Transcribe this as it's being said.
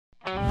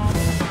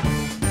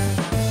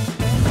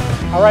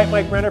All right,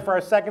 Mike Brenner, for our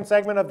second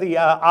segment of the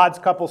Odds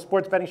Couple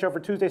Sports Betting Show for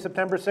Tuesday,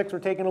 September 6th, we're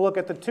taking a look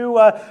at the two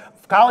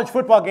college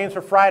football games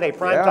for Friday,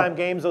 primetime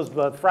games. Those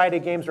Friday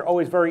games are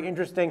always very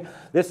interesting.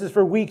 This is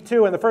for week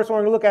 2, and the first one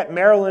we're going to look at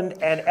Maryland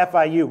and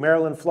FIU,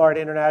 Maryland,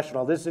 Florida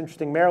International. This is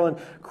interesting. Maryland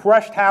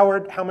crushed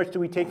Howard. How much do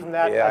we take from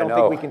that? Yeah, I don't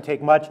think we can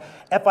take much.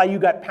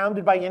 FIU got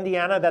pounded by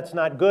Indiana. That's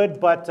not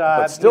good, but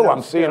still,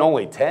 I'm seeing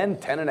only 10,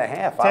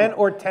 10.5. 10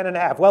 or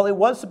 10.5. Well, it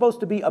was supposed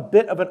to be a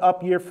bit of an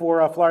up year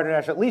for Florida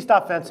International, at least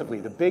offensively.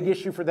 The big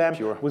issue for them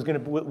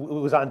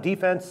was on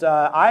defense.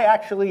 I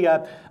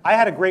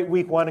had a great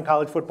week 1 in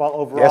college football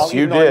overall. Yes,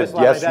 you did.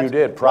 Yes, you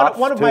did. Props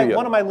one of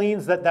to my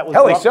leans that was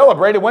hell, wrong. he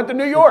celebrated, went to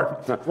New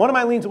York. One of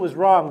my leans that was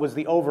wrong was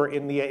the over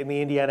in the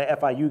Indiana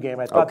FIU game.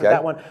 I thought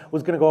that one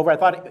was going to go over. I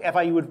thought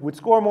FIU would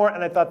score more,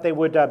 and I thought they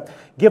would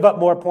give up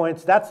more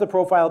points. That's the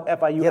profile of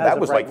FIU. Yeah, that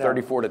was like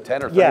 34 to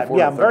 10 or 34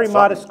 to 10. Very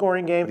modest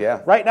scoring game.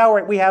 Yeah. Right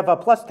now we have a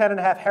plus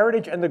 10.5.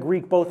 Heritage and the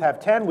Greek both have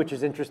 10, which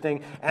is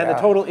interesting, and the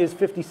total is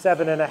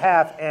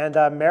 57.5. And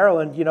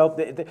Maryland,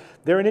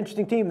 they're an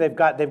interesting team. They've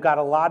got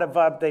a lot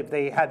of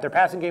they had their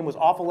passing game was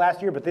awful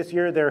last year, but this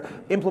year they're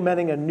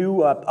implementing a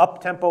new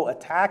up-tempo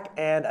attack.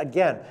 And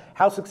again,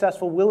 how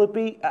successful will it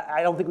be?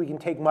 I don't think we can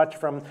take much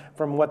from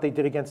what they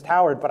did against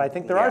Howard, but I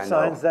think there are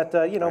signs that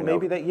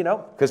maybe that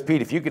Because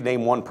Pete, if you could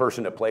name one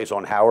person that plays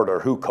on Howard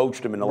or who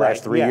coached him in the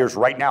last 3 years,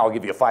 right now I'll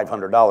give you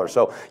 $500.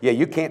 So yeah,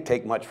 you can't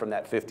take much from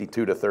that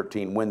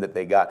 52-13 win that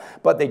they got,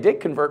 but they did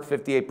convert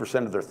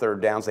 58% of their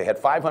third downs. They had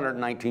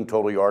 519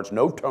 total yards,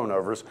 no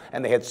turnovers,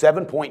 and they had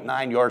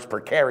 7.9 yards per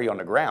carry on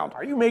the ground.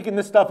 Are you making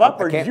this stuff up,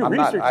 or did you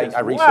research this? I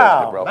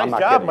researched it, bro. Nice I'm not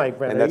job, kidding. Mike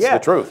Brenner. And that's the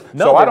truth.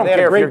 No, so I don't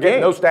care if you're game.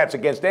 getting no stats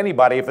against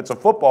anybody. If it's a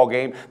football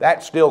game,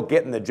 that's still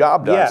getting the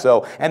job done. Yeah.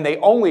 So, and they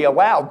only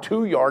allowed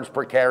 2 yards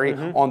per carry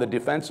on the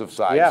defensive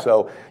side. Yeah.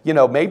 So,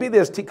 maybe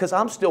this because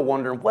I'm still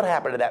wondering what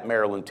happened to that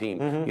Maryland team.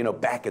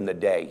 Back in the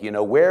day.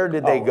 Where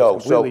did they go?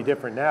 It's completely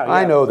different now. Yeah.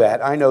 I know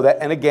that.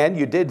 And again,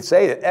 you did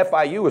say that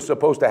FIU is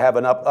supposed to have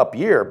an up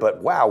year,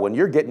 but wow, when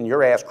you're getting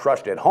your ass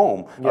crushed at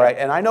home, all right.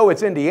 And I know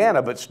it's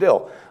Indiana, but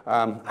still,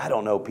 I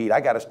don't know, Pete.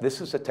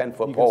 This is a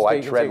 10-foot pole.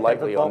 I tread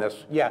lightly on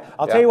this. Yeah,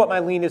 I'll tell you what my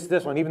lean is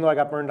this one. Even though I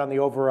got burned on the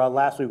over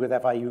last week with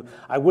FIU,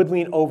 I would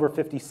lean over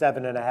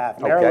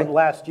 57.5. Maryland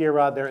last year,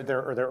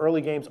 their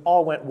early games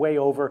all went way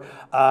over,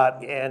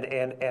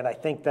 and I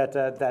think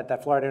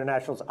that Florida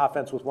International's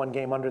offense with 1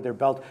 game under their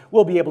belt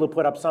will be able to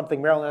put up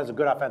something. Maryland has a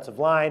good offensive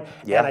line,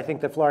 and I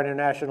think that Florida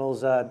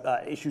International's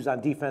issues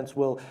on defense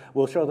will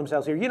show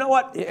themselves here. You know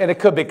what? And it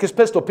could be because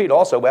Pistol Pete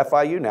also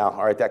FIU now.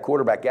 All right, that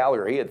quarterback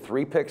Gallagher, he had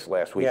 3 picks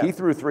last week. He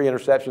threw 3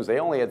 interceptions. They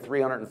only had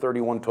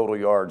 331 total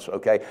yards.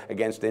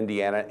 Against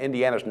Indiana.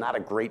 Indiana's not a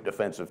great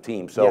defensive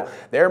team, so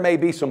there may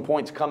be some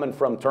points coming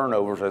from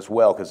turnovers as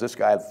well. Because this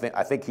guy,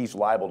 I think he's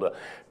liable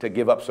to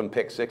give up some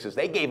pick sixes.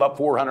 They gave up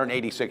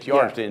 486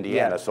 yards to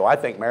Indiana, so I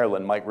think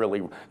Maryland might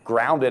really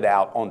grind it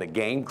out on the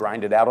game,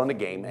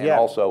 and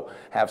also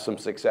have some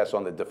success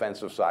on the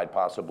defensive side,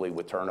 possibly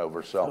with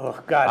turnovers. So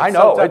I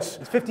know it's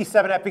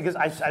 57 because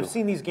I've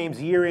seen these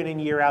games year in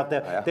and year out.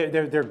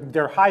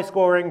 They're high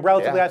scoring,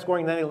 relatively high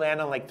scoring. Then they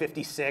land on like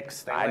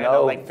 56. They land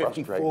on like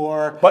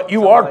 54. But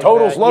you are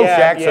total slow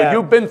shack, so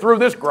you've been through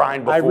this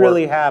grind before. I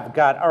really have.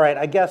 God, all right.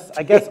 I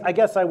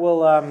guess I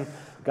will.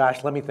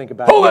 Gosh, let me think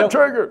about Pull that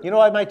trigger.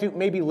 I might do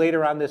maybe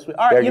later on this week.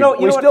 All right,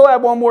 we still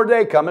have one more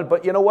day coming,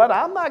 but you know what?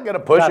 I'm not going to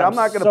push you. I'm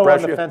not going to press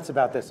you. I'm so on the fence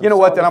about this. You know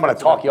what? Then I'm going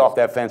to talk you off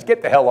that fence.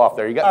 Get the hell off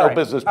there. You got no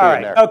business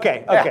being there.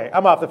 Okay.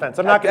 I'm off the fence.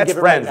 I'm not going to give it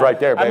friends right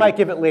there, baby. I might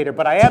give it later,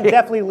 but I am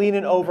definitely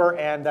leaning over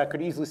and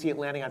could easily see it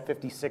landing on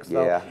 56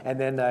 though, and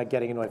then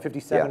getting annoyed.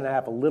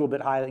 57.5, a little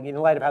bit high. In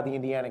light of how the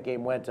Indiana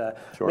game went,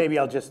 maybe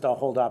I'll just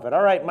hold off it.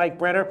 All right, Mike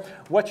Brenner,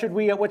 what should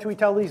we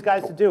tell these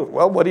guys to do?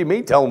 Well, what do you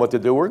mean tell them what to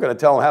do? We're going to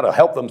tell them how to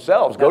help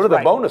themselves. Go to the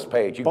bonus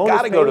page. You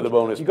got to go to the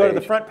bonus page. You go to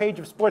the front page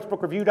of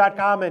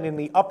sportsbookreview.com, and in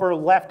the upper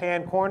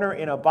left-hand corner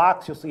in a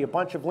box, you'll see a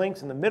bunch of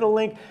links. And the middle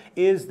link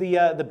is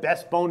the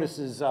best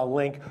bonuses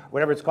link,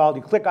 whatever it's called.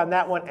 You click on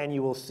that one, and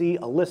you will see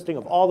a listing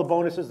of all the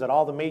bonuses that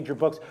all the major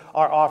books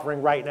are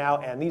offering right now.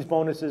 And these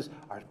bonuses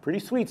are pretty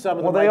sweet. Some of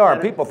them. Well, they are.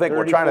 People think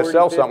we're trying to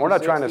sell something. We're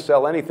not trying to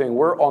sell anything.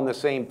 We're on the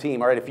same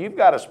team. All right. If you've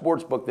got a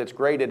sports book that's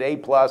graded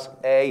A+,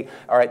 A,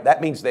 all right,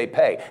 that means they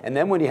pay. And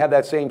then when you have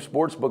that same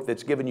sports book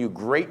that's giving you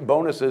great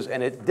bonuses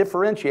and it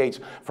differentiates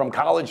from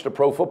college to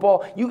pro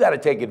football, you got to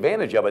take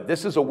advantage of it.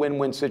 This is a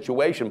win-win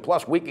situation.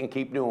 Plus, we can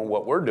keep doing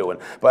what we're doing.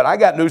 But I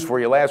got news for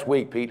you. Last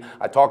week, Pete,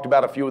 I talked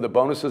about a few of the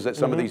bonuses that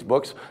some of these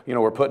books,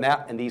 were putting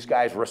out, and these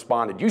guys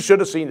responded. You should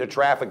have seen the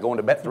traffic going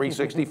to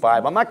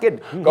Bet365. I'm not kidding.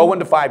 Going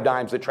to 5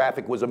 dimes, the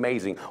traffic was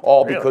amazing,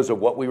 all because of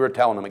what we were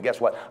telling them. And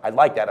guess what? I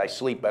like that. I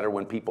sleep better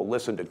when people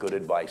listen to good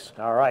advice.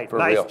 All right.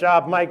 Nice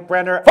job, Mike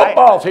Brenner.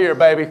 Football's here,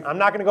 baby. I'm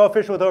not going to go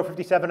official with over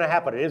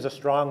 57.5, but it is a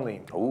strong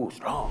lean. Ooh,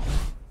 strong.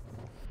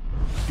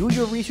 Do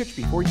your research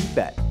before you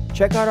bet.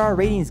 Check out our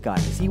ratings guide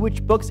to see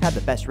which books have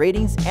the best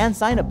ratings and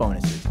sign-up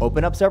bonuses.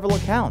 Open up several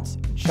accounts.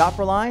 Shop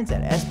for lines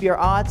at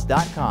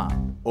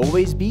sbrodds.com.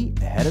 Always be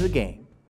ahead of the game.